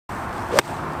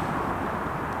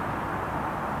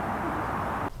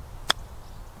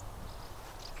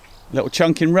Little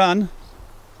chunking run.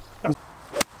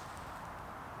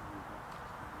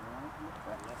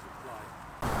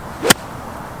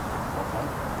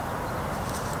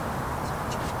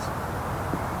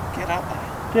 Get out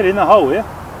there. Get in the hole,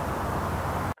 yeah?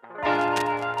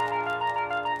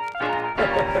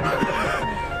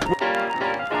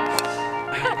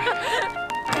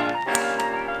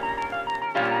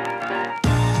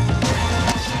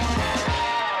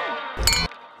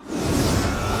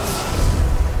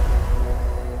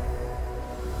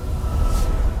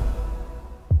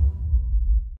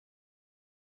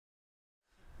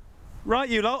 Right,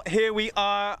 you lot, here we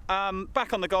are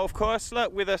back on the golf course,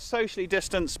 look, with a socially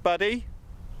distanced buddy.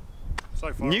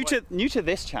 So far New to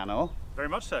this channel. Very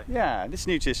much so. Yeah, this is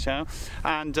new to this channel.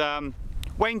 And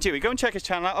Wayne Dewey, go and check his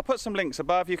channel out. I'll put some links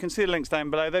above. You can see the links down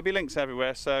below. There'll be links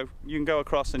everywhere, so you can go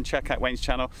across and check out Wayne's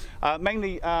channel.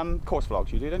 Mainly course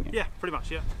vlogs you do, don't you? Yeah, pretty much,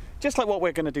 yeah. Just like what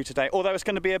we're going to do today, although it's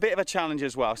going to be a bit of a challenge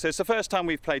as well. So it's the first time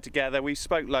we've played together. We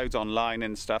spoke loads online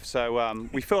and stuff, so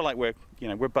we feel like we're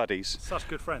buddies. Such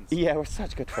good friends. Yeah, we're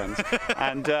such good friends.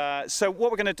 And so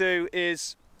what we're going to do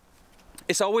is,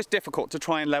 it's always difficult to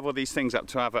try and level these things up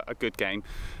to have a good game.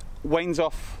 Wayne's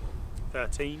off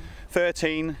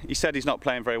 13. He said he's not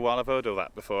playing very well. I've heard all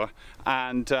that before.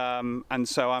 And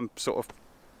so I'm sort of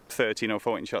 13 or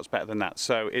 14 shots better than that,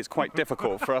 so it's quite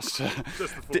difficult for us to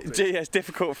it's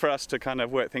difficult for us to kind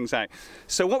of work things out.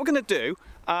 So what we're going to do,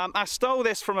 I stole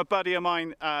this from a buddy of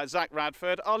mine, Zac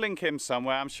Radford. I'll link him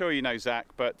somewhere. I'm sure you know Zac,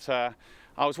 but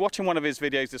I was watching one of his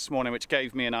videos this morning which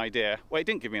gave me an idea. Well, he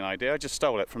didn't give me an idea, I just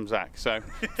stole it from Zac, so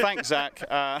thanks Zac.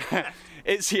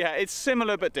 It's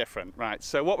similar but different. Right,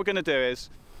 so what we're going to do is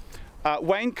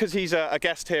Wayne, because he's a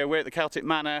guest here, we're at the Celtic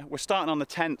Manor, we're starting on the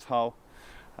 10th hole.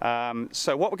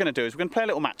 So what we're going to do is we're going to play a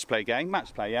little match play game.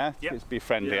 Match play, yeah? Yep. Let's be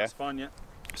friendly. Yeah, that's fine, yeah.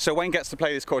 So Wayne gets to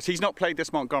play this course. He's not played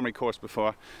this Montgomerie course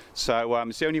before, so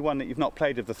it's the only one that you've not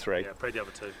played of the three. Yeah, played the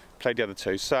other two. Played the other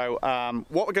two. So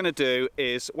what we're going to do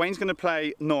is Wayne's going to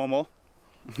play normal.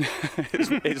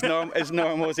 as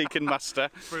normal as he can muster.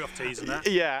 3 off tees and that.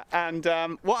 Yeah, and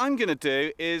what I'm going to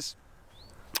do is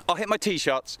I'll hit my tee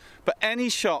shots, but any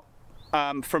shot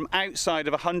from outside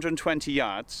of 120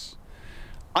 yards,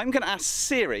 I'm going to ask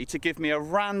Siri to give me a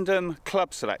random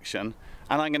club selection,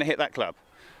 and I'm going to hit that club.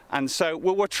 And so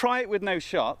we'll try it with no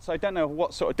shots. I don't know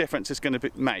what sort of difference it's going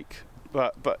to make,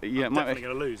 but yeah, I'm definitely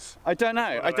going to lose. I don't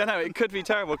know. I don't know. It could be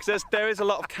terrible because there is a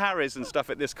lot of carries and stuff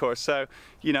at this course. So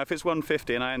if it's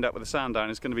 150 and I end up with a sandown,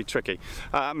 it's going to be tricky.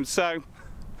 So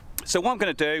what I'm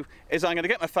going to do is I'm going to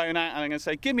get my phone out and I'm going to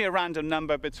say, give me a random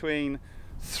number between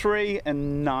 3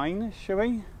 and 9, shall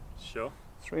we? Sure.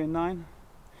 3 and 9.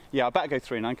 Yeah, I better go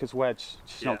 3 and 9 because Wedge,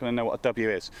 she's not going to know what a W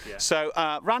is. Yeah. So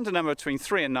random number between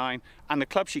 3 and 9, and the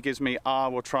club she gives me, I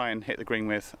will try and hit the green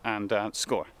with and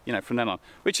score. From then on,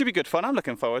 which should be good fun. I'm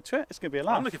looking forward to it. It's going to be a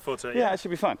laugh. I'm looking forward to it. Yeah, it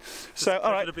should be fun. So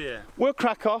all right, we'll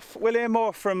crack off. We'll hear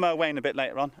more from Wayne a bit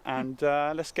later on, and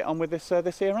let's get on with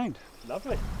this here round.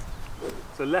 Lovely.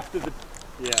 So left of the,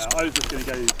 I was just going to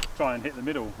go try and hit the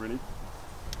middle, really.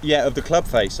 Yeah, of the club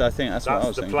face. I think that's what I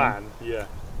was thinking. That's the plan. Yeah.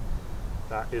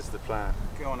 That is the plan.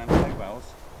 Go on and play Wells.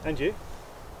 And you.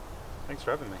 Thanks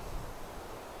for having me.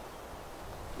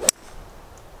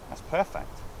 That's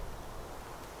perfect.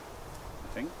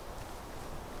 I think.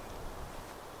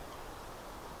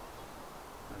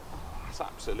 That's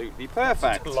absolutely perfect.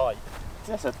 That's a delight.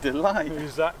 That's a delight.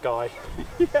 Who's that guy?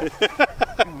 Who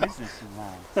is this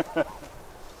man?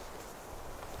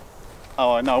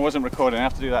 Oh no, I wasn't recording. I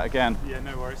have to do that again. Yeah,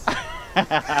 no worries. Might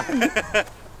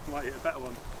hit a better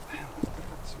one.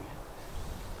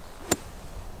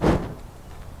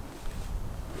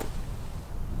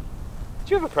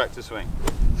 Do you have a practice swing?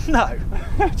 No.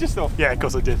 Just thought. Yeah, of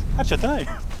course I did. Actually,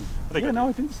 I don't know.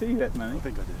 I didn't see it, man. I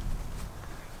think I did.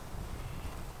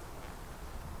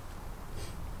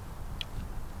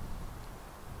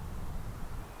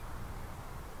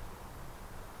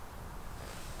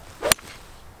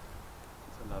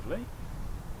 That's lovely.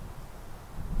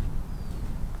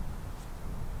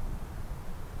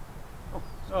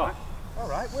 Oh. All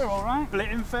right, we're all right.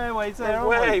 Splitting fairways there.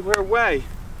 We're away.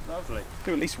 Lovely.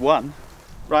 Do at least one.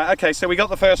 Right, okay, so we got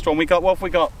the first one. What have we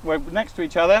got? We're next to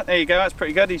each other. There you go, that's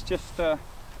pretty good. He's just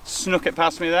snuck it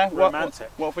past me there.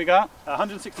 Romantic. What have we got?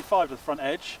 165 to the front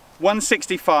edge.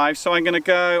 165, so I'm going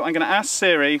to ask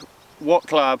Siri what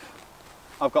club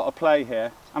I've got to play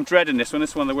here. I'm dreading this one.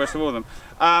 This is one of the worst of all of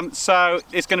them. So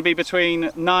it's going to be between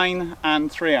 9 and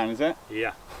 3 iron, is it?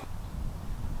 Yeah.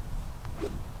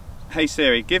 Hey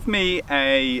Siri, give me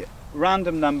a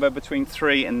random number between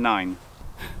 3 and 9.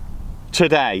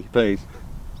 Today, please.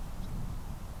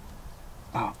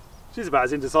 Oh. She's about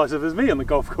as indecisive as me on the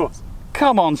golf course.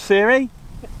 Come on, Siri.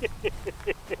 That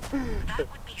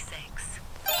would be 6.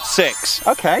 6.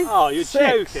 Okay. Oh, you're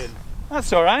 6. joking.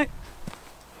 That's all right.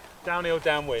 Downhill,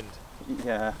 downwind.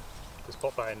 Yeah. Just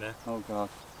pop that in there. Oh God.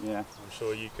 Yeah. I'm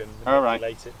sure you can All right.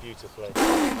 manipulate it beautifully.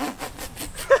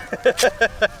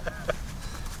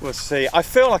 We'll see. I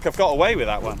feel like I've got away with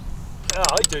that one. Oh,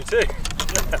 I do too.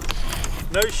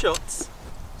 No shots.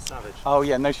 Savage. Oh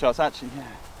yeah, no shots. Actually, yeah.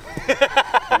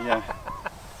 Yeah.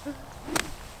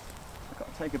 I've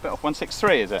got to take a bit off.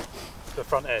 163, is it? The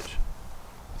front edge.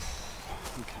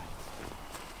 Okay.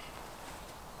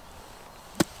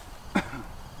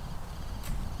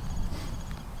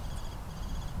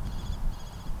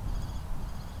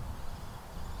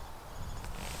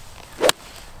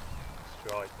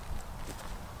 Strike.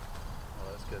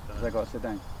 Oh, that's good. Have I got to sit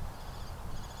down?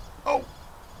 Oh!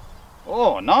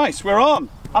 Oh, nice. We're on.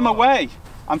 I'm away.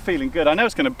 I'm feeling good. I know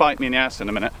it's going to bite me in the ass in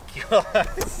a minute. God,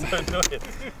 that's so annoying.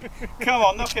 Come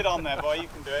on, knock it on there, boy. You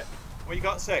can do it. Well, you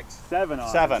got 6. 7.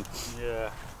 7.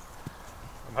 Yeah.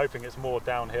 I'm hoping it's more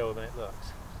downhill than it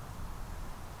looks.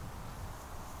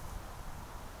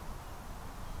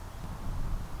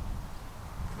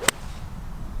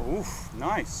 Oof,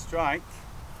 nice strike.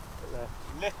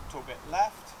 Little bit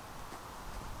left.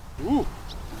 Ooh.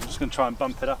 I'm just going to try and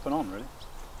bump it up and on, really.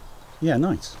 Yeah,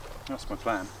 nice. That's my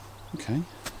plan. Okay.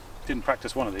 Didn't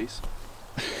practice one of these.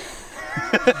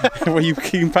 Well, you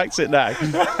can practice it now.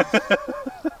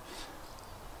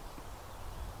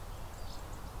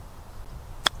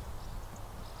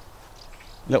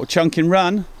 Little chunking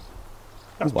run.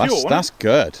 That's Ooh, pure, that's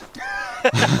good.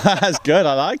 That's good.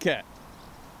 I like it.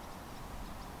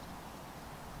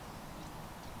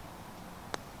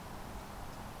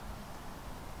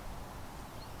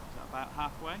 Is that about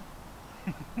halfway?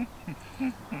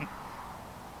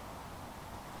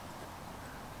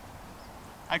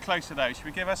 How close are those? Should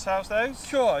we give ourselves those?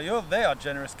 Sure, they are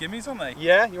generous gimmies, aren't they?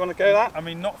 Yeah, you want to go that? I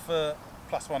mean, not for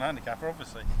 +1 handicapper,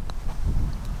 obviously.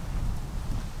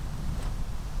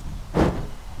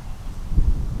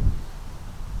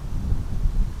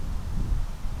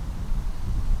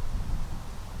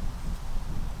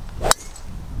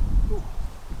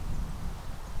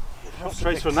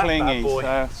 Straight from that bad boy.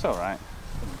 So it's all right.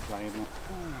 Play, isn't it?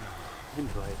 In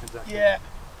play, exactly. Yeah.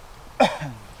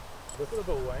 Look at the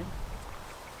ball, Wayne.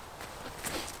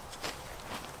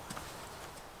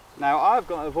 Now I've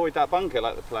got to avoid that bunker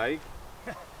like the plague.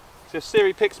 So if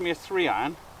Siri picks me a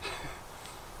 3-iron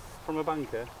from a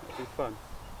bunker, it'll be fun.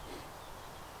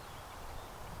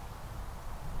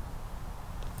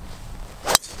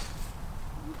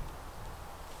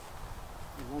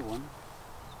 Another one.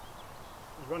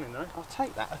 He's running though. I'll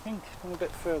take that, I think, from a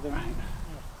bit further out.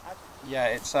 Yeah,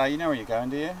 it's, you know where you're going,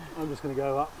 do you? I'm just going to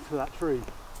go up to that tree.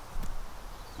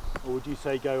 Or would you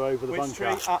say go over the bunker?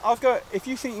 Tree? I'll go, if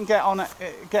you think you can get on it,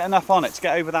 get enough on it to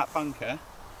get over that bunker.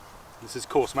 This is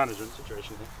course management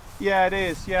situation here. Yeah, it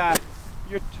is, yeah.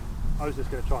 I was just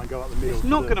going to try and go up the middle. It's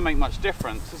not going to make much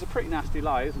difference. It's a pretty nasty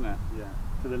lie, isn't it? Yeah,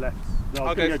 to the left. No,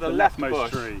 I'll go for the leftmost leftmost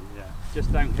tree. Yeah.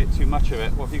 Just don't hit too much of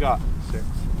it. What have you got? 6.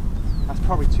 That's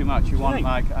probably too much. You want think?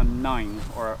 like a 9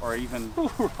 or even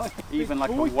Right, even like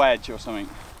boy. a wedge or something.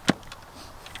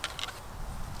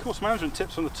 Course management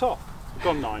tips from the top. I've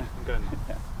gone 9. I'm going 9.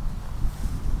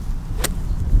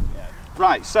 Yeah.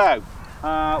 Right, so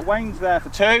Wayne's there for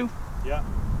 2. Yeah.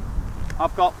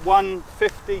 I've got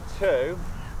 152.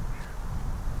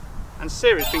 And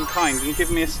Siri's been kind and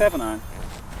given me a 7-iron.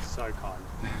 So kind.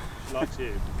 She likes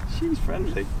you. She's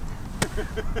friendly.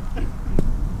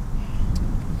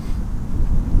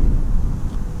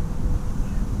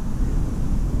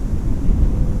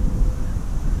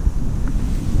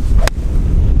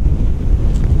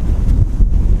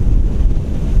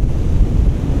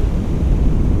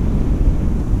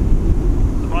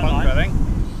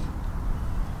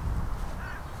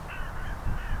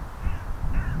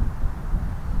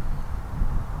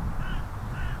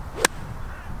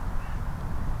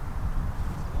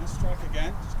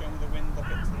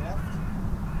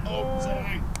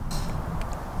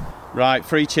 Right,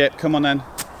 free chip, come on then.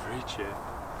 Free chip.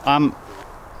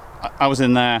 I was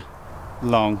in there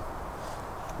long.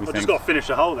 I've just got to finish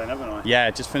the hole then, haven't I?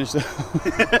 Yeah, just finished the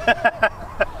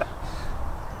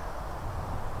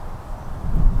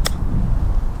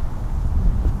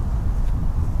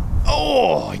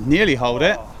Oh, I nearly hold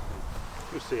it.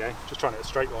 We'll see, eh? Just trying to hit a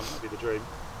straight one, that'd be the dream.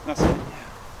 That's it.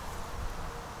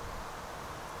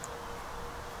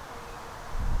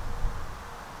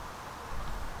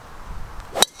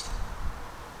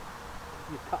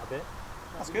 You've cut a bit.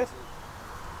 That's good.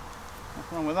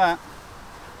 Nothing wrong with that.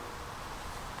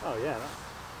 Oh yeah,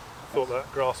 I thought that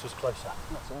grass was closer.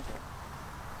 That's all right.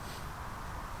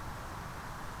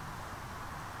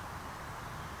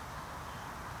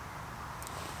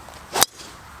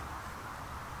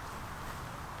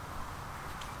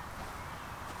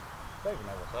 don't even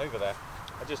know what's over there.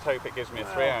 I just hope it gives me a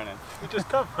 3-iron in. You just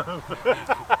come from. So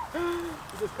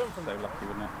lucky,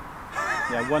 wouldn't it?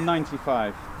 Yeah,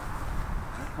 195.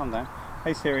 Calm down.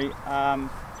 Hey Siri,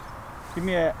 give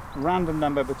me a random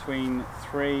number between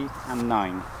 3 and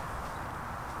 9.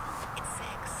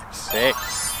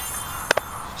 6.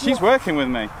 She's working with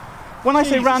me. When I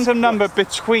say random number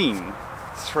between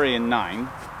 3 and 9,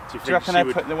 do you reckon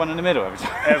I'd put the one in the middle every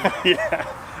time? Yeah.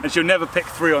 And she'll never pick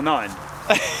 3 or 9.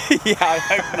 Yeah, I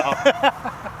hope not.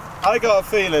 I got a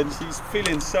feeling she's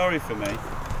feeling sorry for me.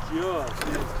 Sure,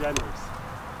 she is generous.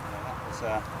 Yeah, that was,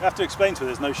 you have to explain to her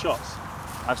there's no shots.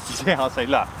 I'll say,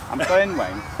 look, I'm going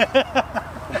Wayne.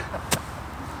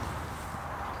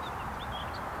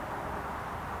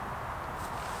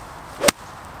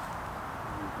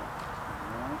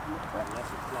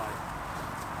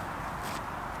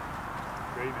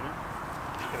 Dream, innit?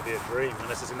 It's going to be a dream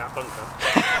unless it's in that bunker.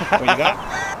 What you got?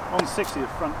 160 the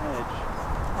front edge.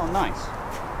 Oh, nice.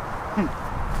 It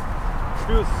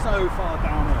feels so far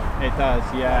downhill. It does,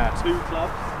 yeah. Like 2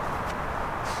 clubs.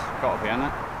 Got to be,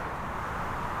 hasn't it?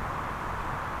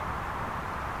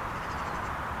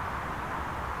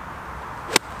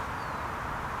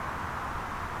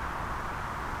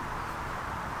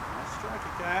 Nice strike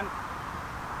again.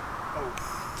 Oh,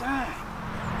 dang.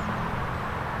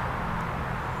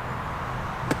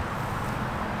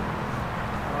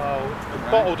 Oh, it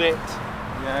bottled it.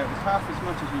 Yeah, it was half as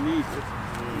much as you needed.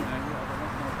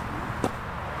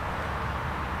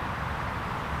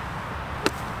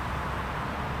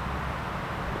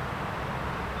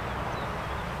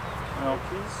 Well,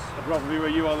 I'd rather be where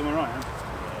you are than where I am.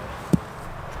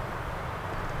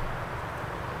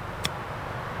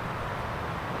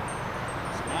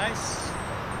 That's nice.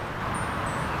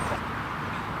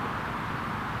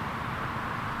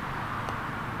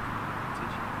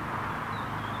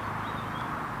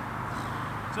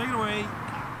 Take it away.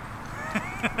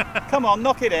 Come on,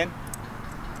 knock it in.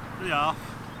 Yeah.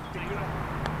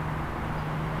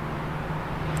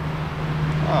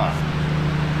 Oh.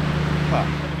 Well,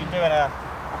 we'll be doing a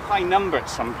high number at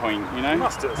some point, you know?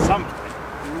 Must at some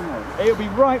point. It'll be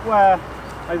right where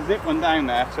I zip one down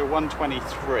there to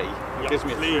 123. It gives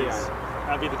me a 3.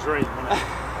 That'd be the dream, wouldn't it?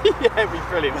 Yeah, it'd be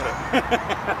brilliant.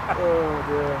 Oh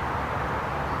dear.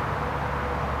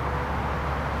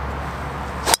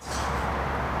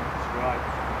 Right.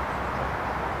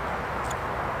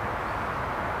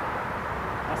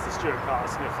 That's the Stuart Carter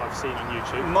sniff I've seen on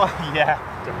YouTube. Yeah.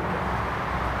 Definitely.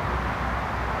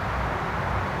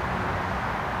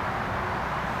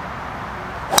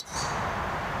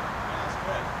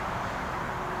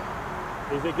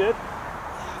 Is it good? I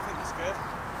think it's good.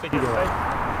 Figure it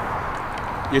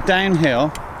out. You're downhill,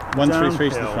 133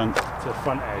 to the Downhill front. To the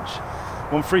front edge.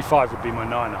 135 would be my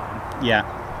 9-iron. Yeah.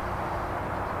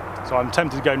 So I'm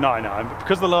tempted to go 9-iron, but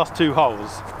because of the last 2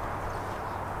 holes,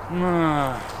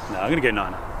 no, I'm going to go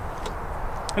 9-iron.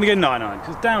 I'm going to go 9-iron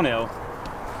because it's downhill.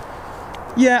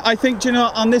 Yeah, I think, do you know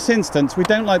what, on this instance, we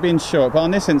don't like being short, but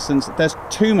on this instance, there's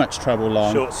too much trouble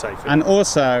long. Short safe. And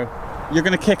also, you're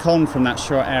going to kick on from that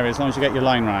short area as long as you get your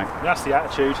line right. That's the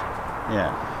attitude.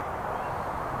 Yeah.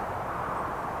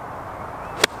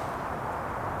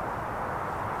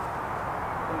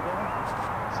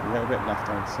 It's a little bit left,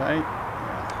 I'd say.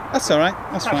 Yeah. That's all right.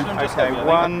 That's fine. Okay,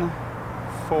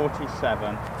 147.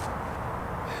 Yeah.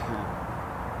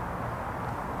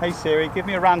 Hey Siri, give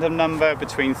me a random number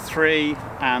between 3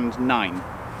 and 9.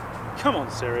 Come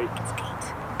on, Siri.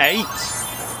 8.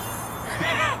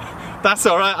 That's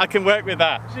all right. I can work with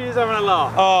that. She's having a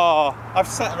laugh. Oh, I've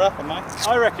set her up, am I?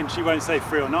 I reckon she won't say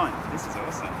 3 or 9. This is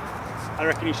awesome. I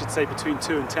reckon you should say between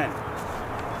 2 and 10.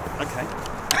 Okay.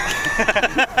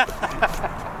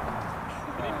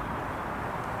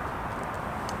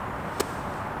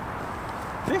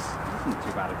 This isn't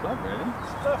too bad a club, really.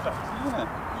 It's perfect. Yeah.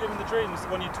 Living the dream is the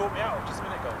one you taught me out of just a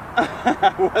minute ago.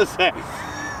 Was it?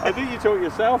 I think you taught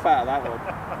yourself out of that one.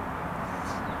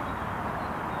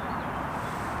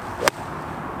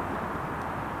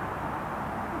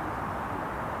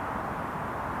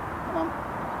 Come on.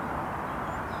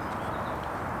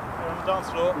 You're on the dance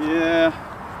floor. Yeah.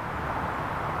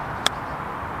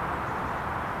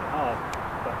 Hard,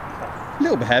 but A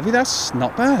little bit heavy. That's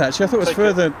not bad, actually. I thought it was Take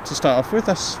further to start off with.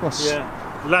 That's what's yeah.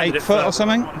 Landed 8 foot or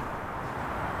something.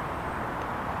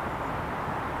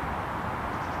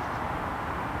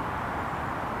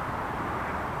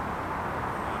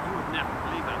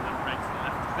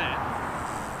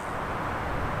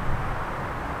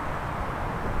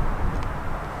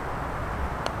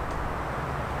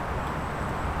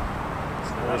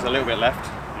 There's a little bit left.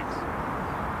 Thanks.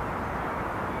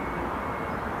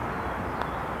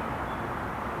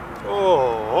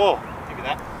 Oh.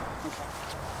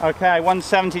 Okay,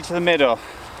 170 to the middle.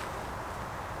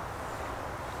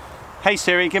 Hey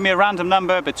Siri, give me a random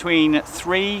number between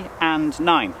 3 and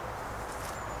 9.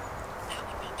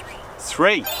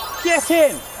 3. Get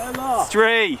in! Hello.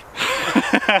 3.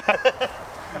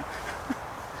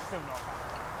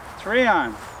 3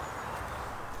 iron.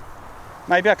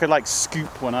 Maybe I could like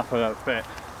scoop one up a little bit.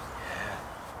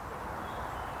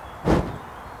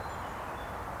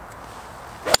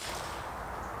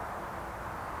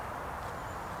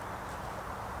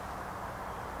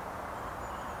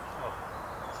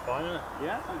 Fine, isn't it?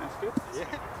 Yeah, I think that's good.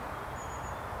 Yeah.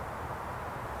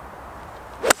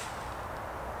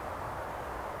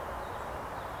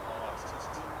 Oh, it's just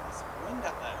it's wind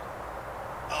up there.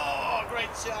 Oh, great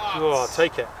shot! Oh, I'll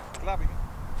take it. Glad we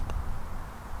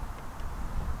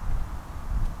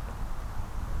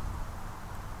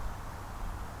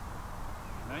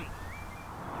okay.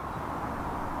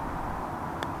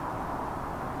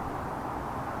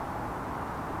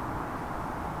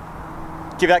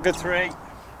 Give that a good 3.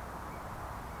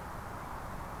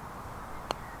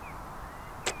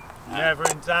 Never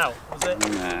in doubt, was it?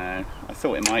 No, I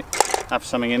thought it might have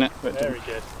something in it, but Very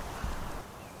good.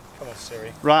 Come on,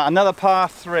 Siri. right, another par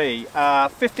 3.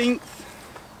 15th,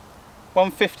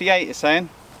 158 it's saying.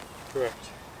 Correct.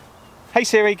 Hey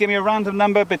Siri, give me a random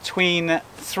number between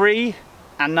 3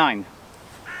 and 9.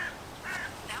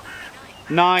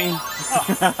 9.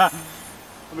 I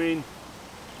mean,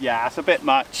 Yeah, it's a bit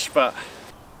much, but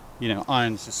you know,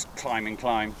 irons just climb and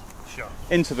climb sure.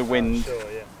 into the wind.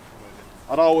 Sure, yeah.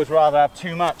 I'd always rather have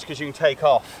too much because you can take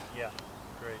off. Yeah,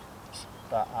 great.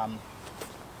 But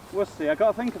we'll see. I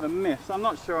got to think of a miss. I'm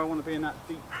not sure I want to be in that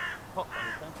deep pot.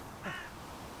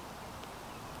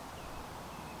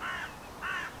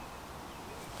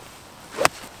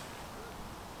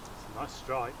 It's a nice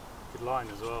strike. Good line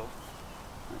as well.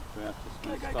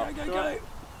 Actually, Go.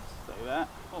 Stay there.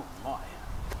 Oh my.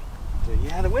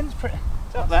 Yeah, the wind's pretty.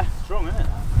 It's up there. Strong, isn't it?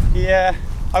 Yeah,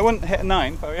 I wouldn't hit a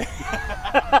 9, but if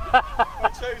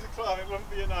I chose a club, it wouldn't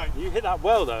be a 9. You hit that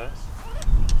well though.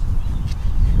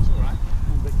 It's alright.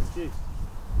 I'm a bit confused.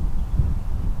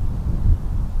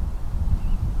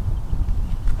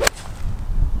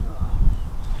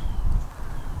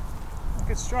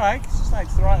 Good strike, it's just like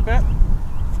to the right a bit.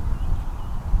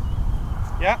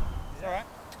 Yeah, it's alright.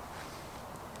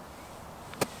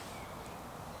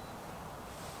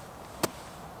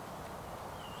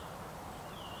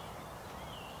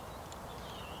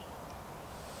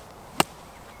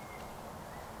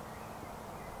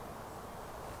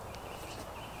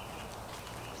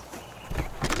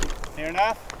 Near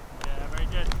enough? Yeah, very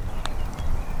good.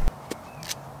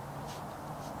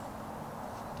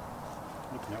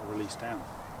 Looking at release down.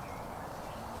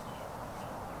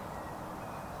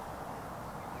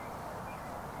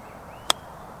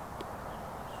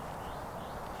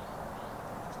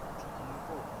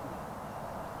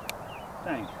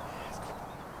 Dang.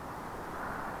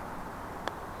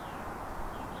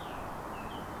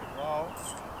 Good roll.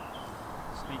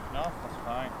 Sneaking off, that's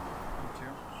fine. Thank you.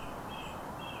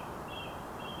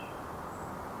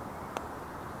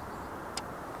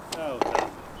 Well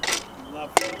done.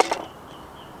 Lovely.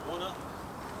 One up.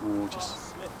 Oh,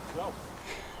 just Smith, go.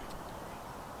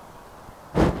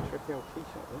 tricky old tee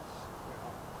shot this.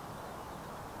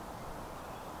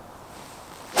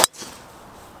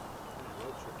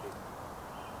 Well tricky.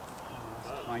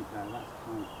 That's tight now, that's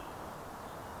tight.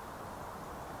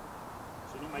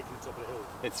 So you're not making the top of the hill.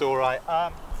 It's alright.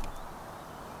 Yeah.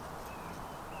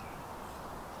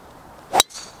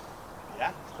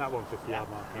 That 150 yard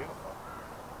mark. Beautiful.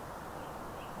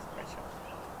 Great shot.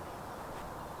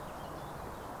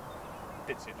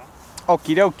 Did see that.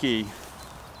 Okie dokie.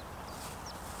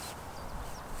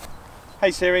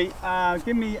 Hey Siri,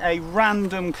 give me a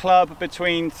random club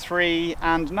between 3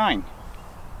 and 9.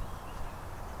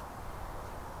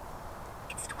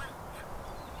 It's 12.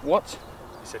 What?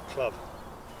 You said club.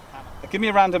 Give me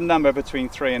a random number between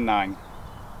 3 and 9.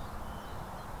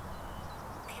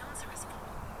 The answer is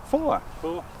 4. 4.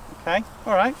 4. Okay,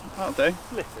 alright, that'll do.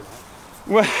 Lifting.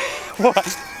 Well,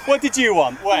 what did you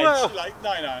want? Wedge? Well- Like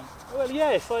 9 iron? Well,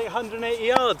 yeah, it's like 180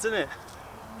 yards, isn't it?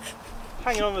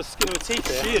 Hanging on the skin of my teeth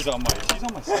here. She's on my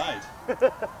side.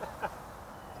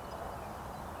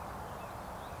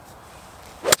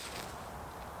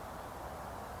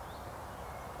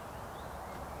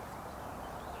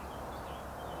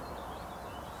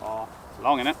 Oh, it's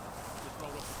long, innit? Just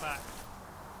rolled off the back.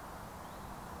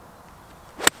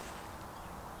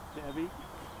 Bit heavy.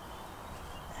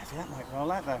 Heavy, that might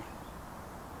roll out though.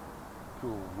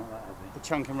 Cool, not that heavy. The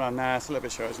chunk and run, nah, it's a little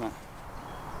bit short, isn't it?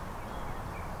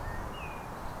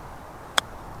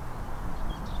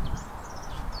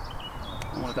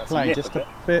 want to play just a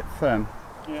bit firm.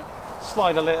 Yeah.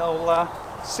 Slide a little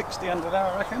 60 under there,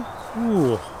 I reckon.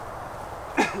 Ooh.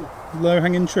 Low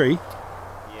hanging tree.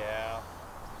 Yeah.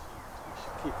 We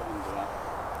should keep it under that.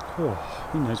 Oh,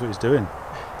 he knows what he's doing.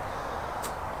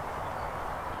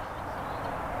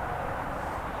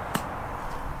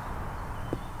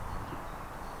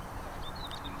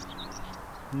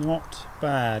 Not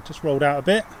bad, just rolled out a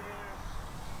bit.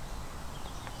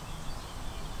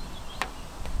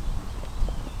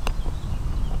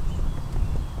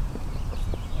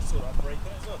 I saw that break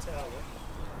on it as well, tell you.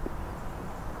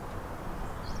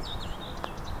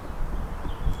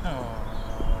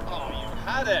 Oh, you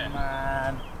had it!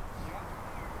 Man.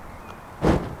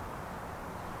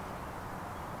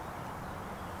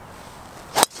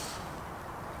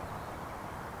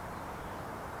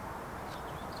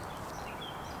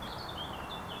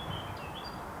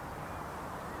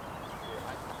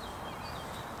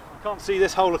 I can't see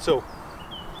this hole at all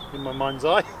in my mind's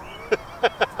eye.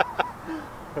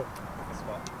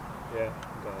 Yeah,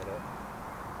 got it.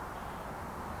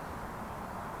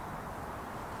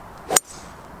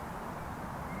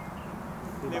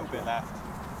 A little bit left.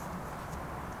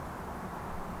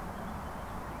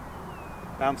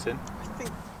 Bouncing. I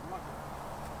think.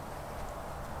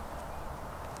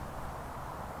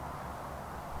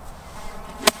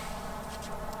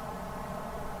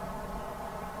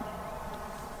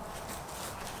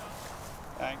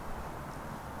 Okay.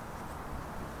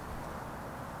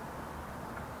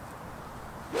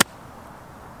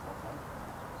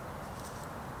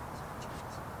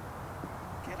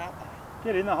 Get out there.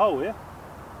 Get in the hole, yeah?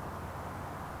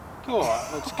 Oh,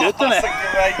 that looks good, doesn't it? That's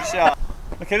a great shot.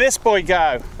 Look at this boy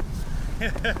go.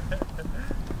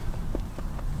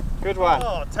 Good one.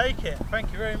 Oh, take it.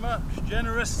 Thank you very much.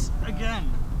 Generous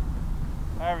again.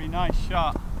 Very nice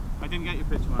shot. I didn't get your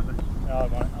picture, Martha. No,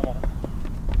 I'm on it. I'm on it.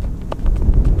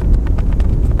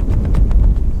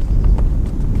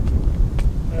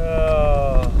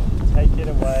 Oh, take it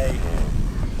away.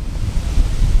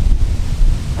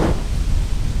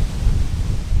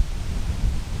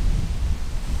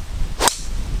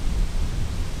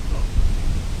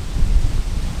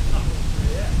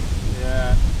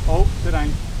 Yeah. Oh, sit down.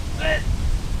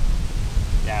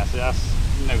 Yeah, so that's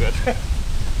no good.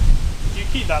 Do you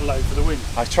keep that low for the wind?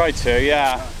 I tried to,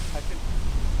 yeah.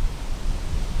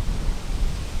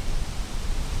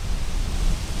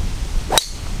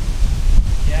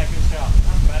 Yeah, good shot.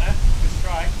 That's better. Good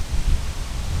strike.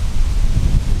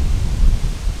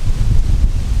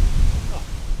 Oh,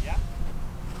 yeah.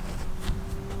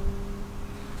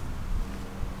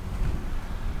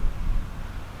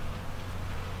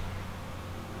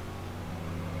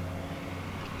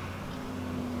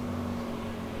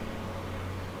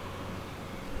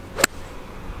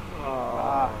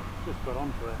 Just got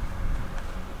onto it.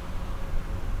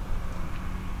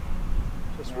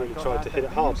 Just Yeah, really got tried that to hit it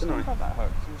hook. hard, You didn't I? were saying about that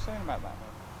hook. You were saying about that hook.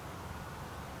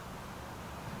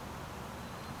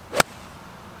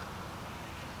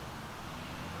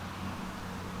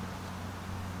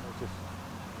 Just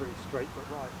pretty straight but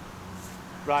right.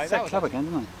 Right, That that was club again,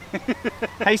 didn't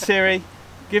I? Hey Siri,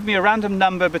 give me a random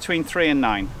number between 3 and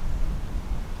 9.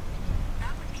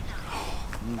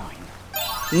 9.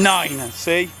 9,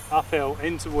 see? Uphill,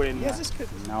 into wind. Yes, it's good.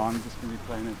 No, I'm just going to be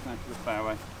playing it down to the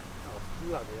fairway. Oh,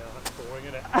 bloody hell, that's boring,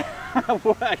 isn't it? I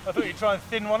thought you'd try and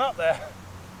thin one up there.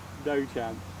 No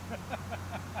chance.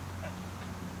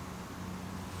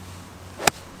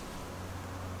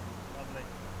 Lovely.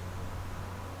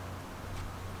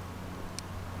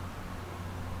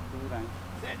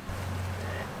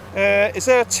 Is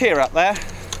there a tier up there?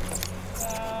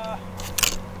 I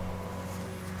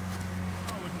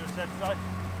wouldn't have said so.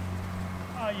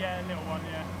 Oh yeah, a little one,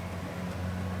 yeah.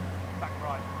 Back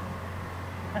right.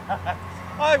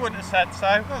 I wouldn't have said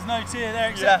so. There's no tier there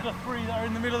except for the three that are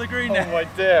in the middle of the green Oh there. my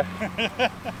dear.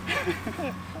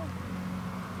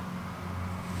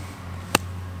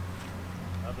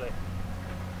 Lovely.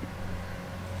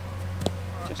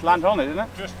 Just land on it, isn't it?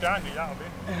 Just dandy, that'll be.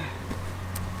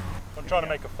 I'm trying to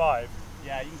make a 5.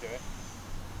 Yeah, you can do it.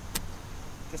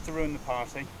 Just to ruin the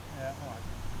party. Yeah, alright.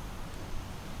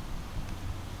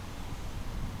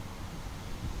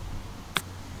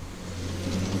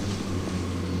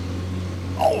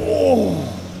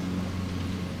 Oh!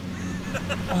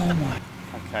 Oh my.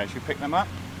 Okay, should we pick them up?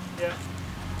 Yeah.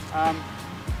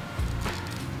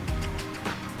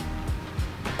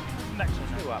 Next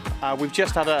one. We've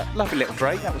just had a lovely little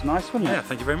break. That was nice, wasn't it? Yeah,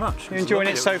 thank you very much. You're enjoying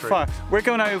it so far. We're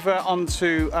going over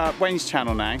onto Wayne's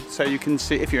channel now, so you can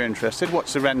see, if you're interested,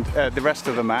 watch the rest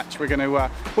of the match. We're going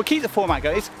to we'll keep the format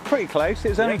going. It's pretty close. It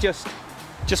was only just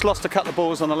just lost a couple of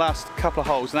balls on the last couple of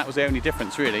holes, and that was the only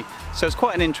difference really. So it's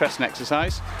quite an interesting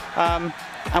exercise, and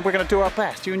we're going to do our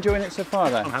best. You enjoying it so far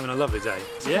though? I'm having a lovely day.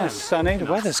 Yeah, it's sunny, the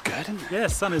weather's good, isn't it? Yeah,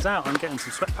 sun is out. I'm getting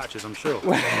some sweat patches, I'm sure.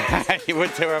 You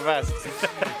would do our best.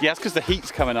 Yeah, it's because the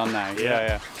heat's coming on now.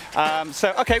 Yeah.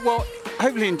 So, okay, well,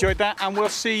 hopefully you enjoyed that, and we'll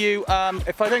see you,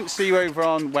 if I don't see you over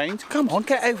on Wayne's, come on,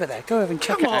 get over there, go over and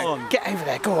check it out. Get over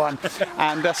there, go on.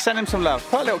 And send him some love.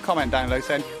 Put a little comment down below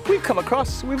saying, we've come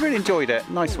across, we've really enjoyed it.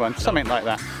 Nice one, something like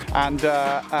that. And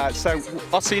so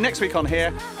I'll see you next week on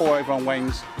here, or over on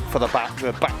Wayne's for the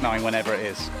back 9, whenever it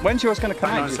is. When's yours going to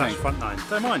come out, do you think? Front 9.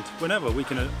 Don't mind, whenever, we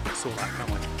can sort that, can't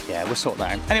we? Yeah, we'll sort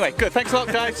that out. Anyway, good, thanks a lot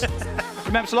guys.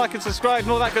 Remember to like and subscribe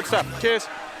and all that good stuff. Cheers.